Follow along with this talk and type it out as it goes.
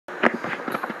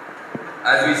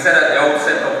As we said at the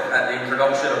outset, at the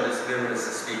introduction of this bill,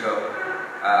 Mr. Speaker,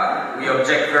 we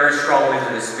object very strongly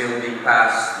to this bill being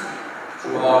passed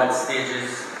through all its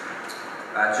stages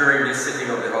during this sitting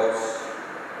of the House.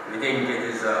 We think it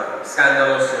is a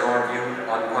scandalous, in our view,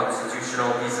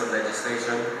 unconstitutional piece of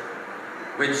legislation,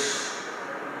 which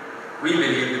we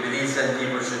believe the Belizean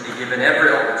people should be given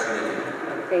every opportunity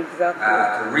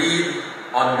to read,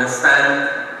 understand,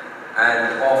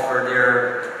 and offer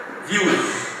their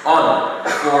views on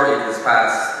before it is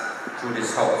passed through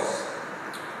this House.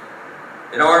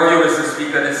 In our view, Mr.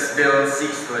 Speaker, this bill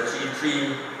seeks to achieve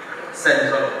three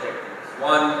central objectives.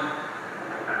 One,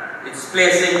 it's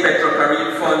placing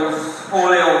Petro-Carib funds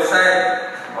wholly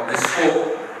outside of the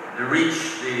scope, the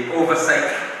reach, the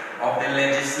oversight of the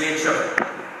legislature.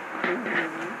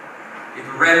 It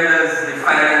renders the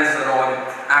Finance and Audit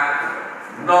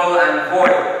Act null and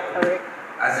void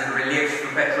as it relates to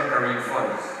Petro-Carib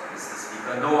funds, Mr.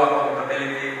 Speaker. No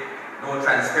accountability, no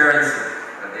transparency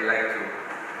that they like to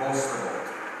boast about.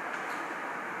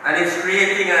 And it's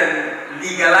creating and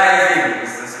legalizing,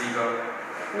 Mr. Speaker,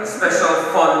 a special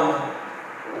fund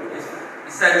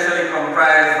essentially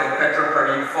comprised of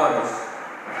Petro-Carib funds,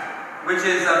 which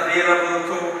is available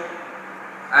to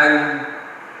and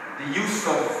the use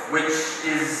of which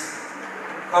is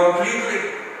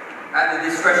completely at the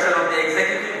discretion of the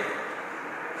executive.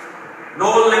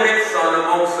 No limits on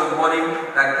amounts of money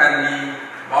that can be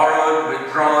borrowed,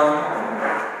 withdrawn,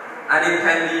 and it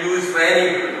can be used for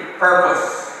any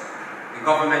purpose the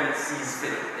government sees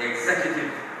fit, the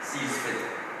executive sees fit.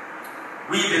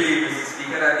 We believe, Mr.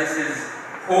 Speaker, that this is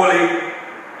wholly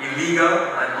illegal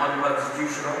and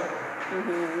unconstitutional.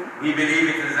 We believe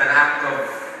it is an act of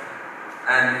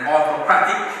an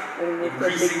autocratic,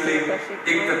 increasingly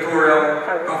dictatorial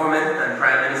government and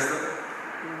Prime Minister,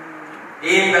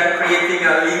 aimed at creating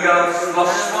a legal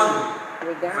slush fund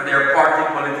for their party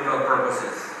political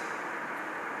purposes.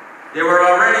 They were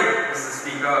already, Mr.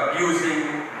 Speaker,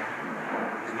 abusing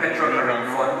the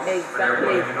Petro-Carib funds for their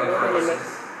political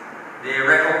purposes. They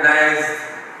recognized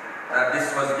that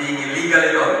this was being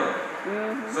illegally done,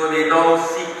 so they now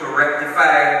seek to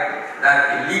rectify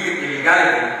that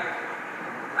illegality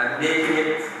and making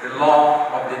it the law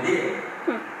of the day.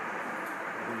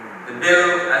 The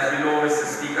bill, as you know, Mr.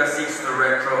 Speaker, seeks to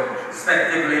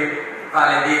retrospectively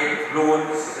validate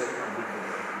loans.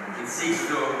 It seeks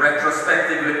to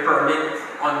retrospectively permit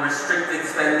unrestricted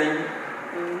spending.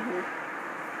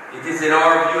 It is, in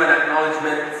our view, an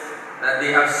acknowledgement that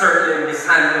they have certainly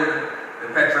mishandled the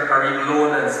Petro-Carib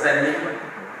loan and spending.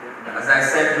 As I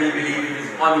said, we believe it is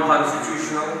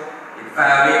unconstitutional. It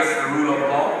violates the rule of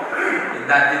law, in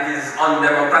that it is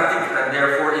undemocratic and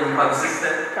therefore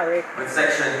inconsistent with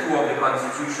Section 2 of the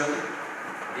Constitution.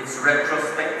 Its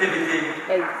retrospectivity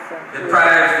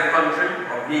deprives the country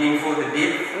of meaningful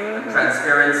debate and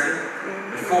transparency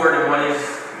before the money is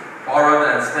borrowed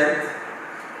and spent.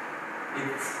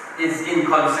 It is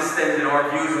inconsistent in our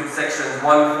views with Sections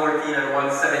 114 and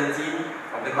 117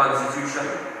 of the Constitution.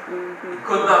 It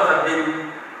could not have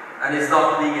been and is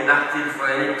not being enacted for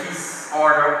any peace,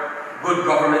 order, good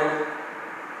government,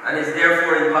 and is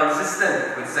therefore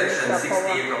inconsistent with Section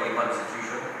 68 of the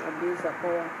Constitution.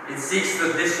 It seeks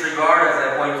to disregard, as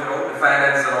I pointed out, the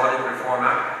Finance and Audit Reform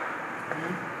Act,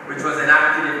 which was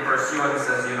enacted in pursuance,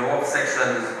 as you know, of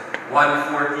Sections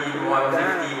 114,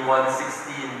 115,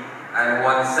 116, and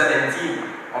 117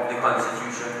 of the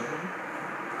Constitution.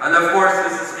 And of course,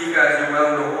 Mr. Speaker, as you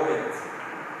well know, it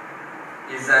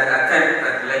is an attempt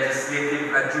at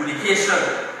legislative adjudication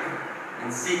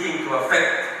in seeking to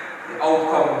affect the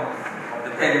outcome of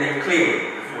the pending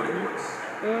claim before the courts.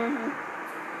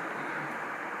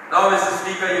 Now, Mr.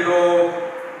 Speaker, you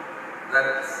know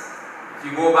that if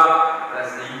you go back,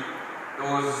 as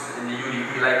those in the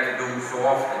UDP like to do so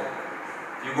often,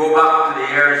 if you go back to the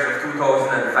years of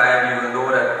 2005, you will know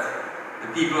that the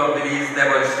people of Belize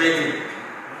demonstrated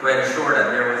to ensure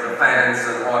that there was a Finance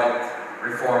and Audit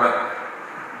Reform Act,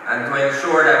 and to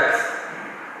ensure that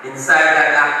inside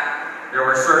that act there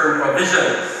were certain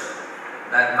provisions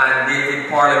that mandated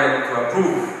Parliament to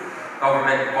approve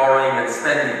government borrowing and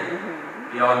spending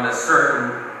beyond a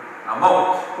certain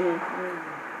amount.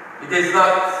 It is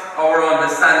not our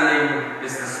understanding,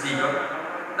 Mr. Speaker,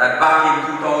 that back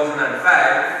in 2005,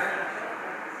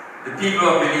 the people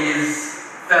of Belize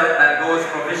felt that those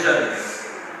provisions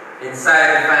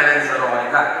inside the Finance and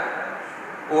Audit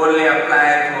Act only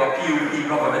applied to a PUP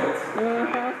government.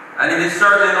 And it is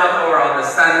certainly not our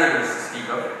understanding, Mr.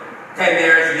 Speaker, 10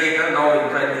 years later, now in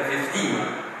 2015,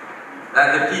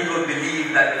 that the people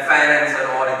believe that the Finance and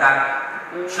Audit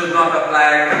Act should not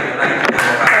apply to the United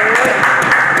Democratic Republic.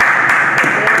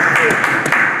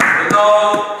 The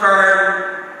now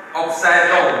turned upside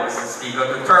down, Mr. Speaker,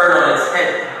 to turn on its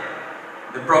head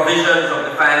the provisions of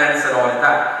the Finance and Audit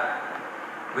Act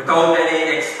without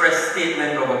any express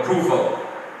statement of approval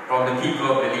from the people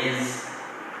of Belize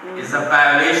is a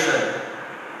violation,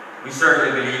 we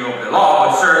certainly believe, of the law,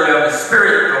 but certainly of the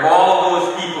spirit of all those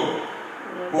people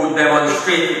who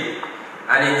demonstrated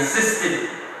and insisted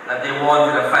that they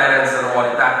wanted a Finance and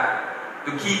Audit Act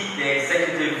to keep the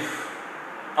executive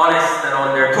honest and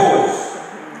on their toes.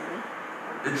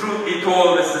 The truth be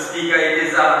told, Mr. Speaker, it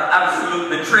is an absolute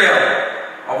betrayal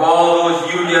of all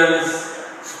those unions,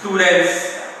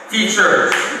 students,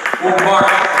 teachers who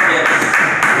marched against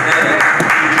them.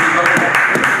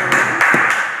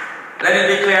 Let it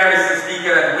be clear, Mr.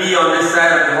 Speaker, that we on this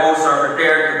side of the House are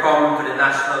prepared to come to the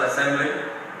National Assembly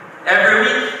every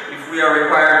week, if we are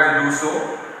required to do so,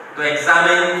 to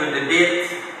examine, to debate,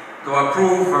 to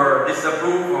approve or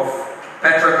disapprove of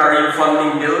Petro-Carib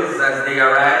funding bills as they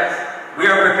arise. We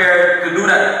are prepared to do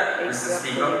that, Mr.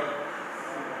 Speaker.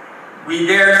 We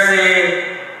dare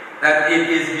say that it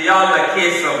is beyond a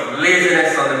case of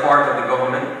laziness on the part of the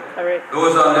government.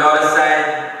 Those on the other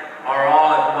side are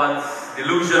all at once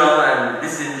delusional and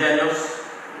disingenuous.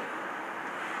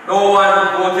 No one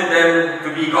voted them to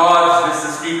be gods, Mr.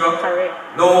 Speaker.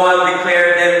 No one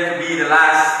declared them to be the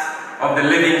last of the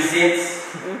living saints.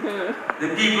 The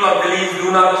people of Belize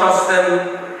do not trust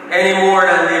them any more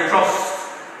than they trust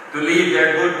to leave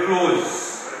their good clothes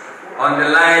on the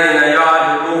line in a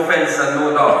yard with no fence and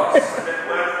no dogs.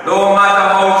 No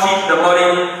matter how cheap the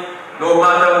money, no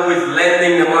matter who is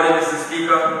lending the money, Mr.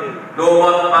 Speaker, no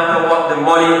matter what the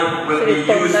money will be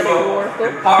used for,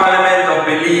 the Parliament of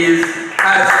Belize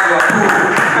has to approve.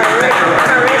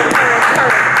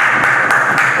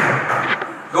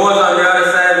 Those on the other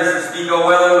side, Mr. Speaker,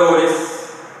 well know this,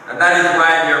 and that is why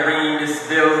they are bringing this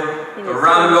bill to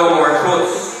ram down our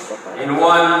throats in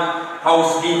one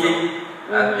House meeting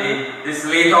at this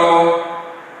late hour.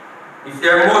 If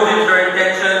their motives or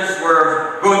intentions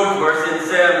were good, were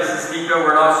sincere, Mr. Speaker,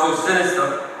 were not so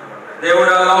sinister, they would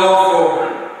allow for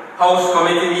House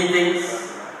committee meetings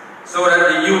so that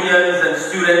the unions and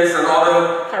students and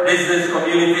other business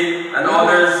community and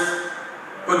others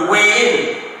could weigh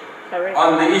in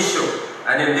on the issue,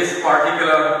 and in this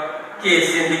particular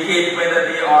case indicate whether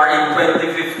they are in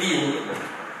 2015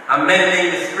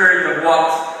 amending the spirit of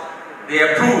what they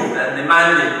approved and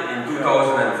demanded in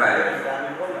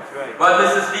 2005. But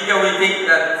Mr. Speaker, we think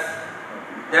that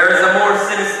there is a more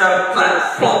sinister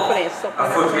plot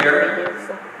afoot here.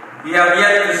 We have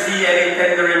yet to see any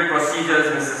tendering procedures,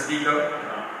 Mr. Speaker,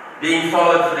 being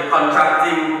followed for the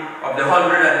contracting of the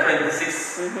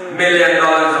 $126 million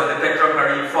of the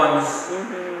Petro-Carib funds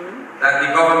that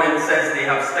the government says they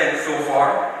have spent so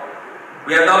far.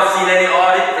 We have not seen any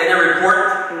audit, any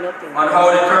report on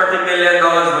how the $30 million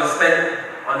was spent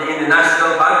in the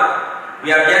National Bank.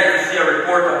 We have yet to see a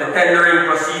report of the tendering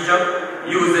procedure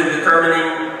used in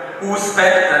determining who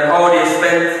spent and how they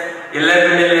spent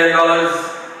 $11 million.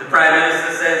 The Prime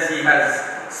Minister says he has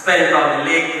spent on the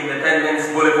Lake Independence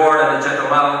Boulevard and the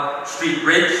Chetomal Street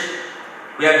Bridge.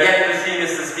 We have yet to see,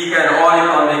 Mr. Speaker, an audit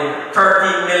on the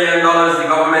 $13 million the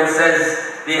government says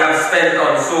they have spent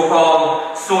on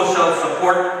so-called social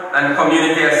support and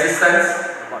community assistance.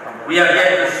 We have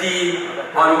yet to see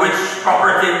on which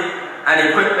property and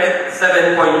equipment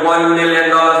 $7.1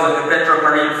 million of the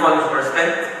Petro-Carib funds were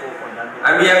spent.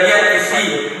 And we have yet to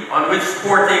see on which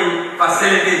sporting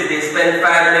facilities they spent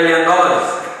 $5 million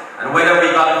and whether we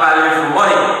got value for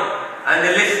money. And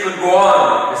the list could go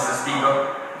on, Mr.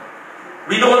 Speaker.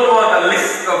 We don't want a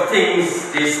list of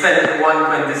things they spent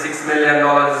 $126 million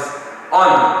on,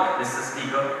 Mr.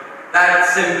 Speaker. That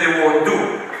simply won't do.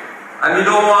 And we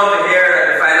don't want to hear that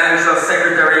the Financial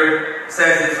Secretary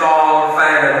says it's all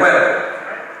fine and well.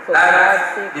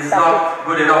 That is not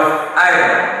good enough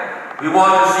either. We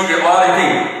want to see the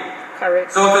auditing.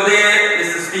 So today,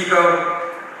 Mr. Speaker,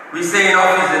 we say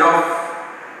enough is enough.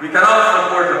 We cannot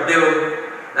support a bill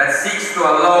that seeks to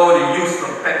allow the use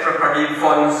of Petro-Carib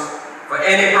funds for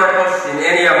any purpose in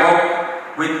any amount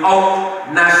without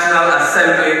National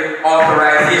Assembly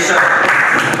authorization. We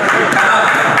cannot,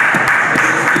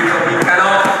 Mr. Speaker, we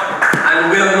cannot and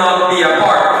will not be a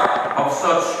part of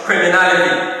such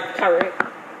criminality.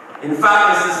 In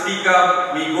fact, Mr. Speaker,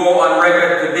 we go on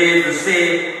record today to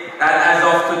say that as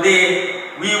of today,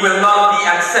 we will not be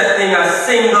accepting a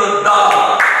single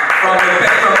dollar from the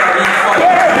Petro-Carib fund.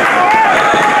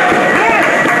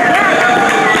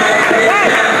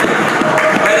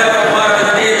 Whether for Mother's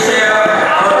Day chair,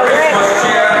 or Christmas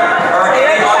chair, or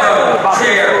any other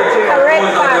chair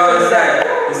proposed on the other side,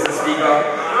 Mr. Speaker.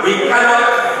 We cannot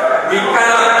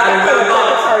and will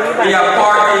not be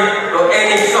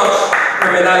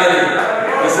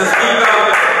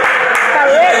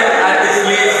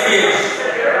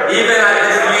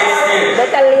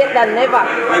than never.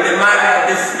 We demand that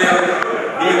this bill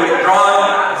be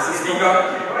withdrawn, Mr. Speaker.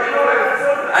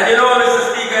 And you know, Mr.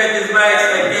 Speaker, it is my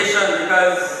expectation,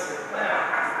 because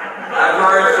I've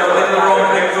heard some little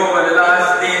rumblings over the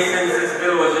last day since this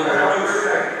bill was introduced.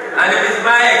 And it is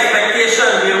my expectation,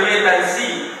 we'll wait and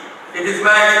see, it is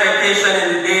my expectation in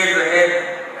the days ahead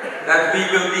that we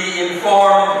will be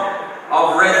informed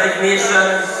of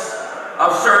resignations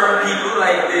of certain people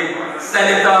like the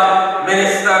Senator,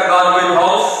 Minister Godwin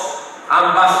House,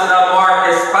 Ambassador Mark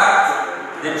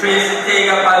Espat, the Tracy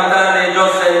Tega Pandan they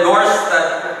just endorsed,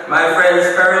 that my friend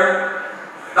Sperry,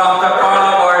 Dr.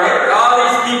 Carla Barnett, all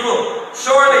these people,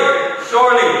 surely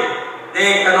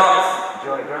they cannot,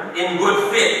 in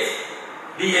good faith,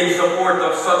 be in support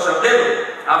of such a bill,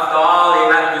 after all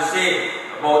they had to say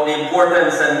about the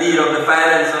importance and need of the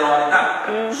finance and all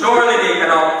that. Surely they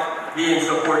cannot be in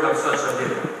support of such a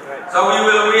bill. So we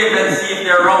will wait and see if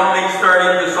their rumblings turn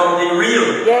into something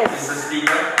real, Mr.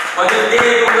 Speaker. But if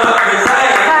they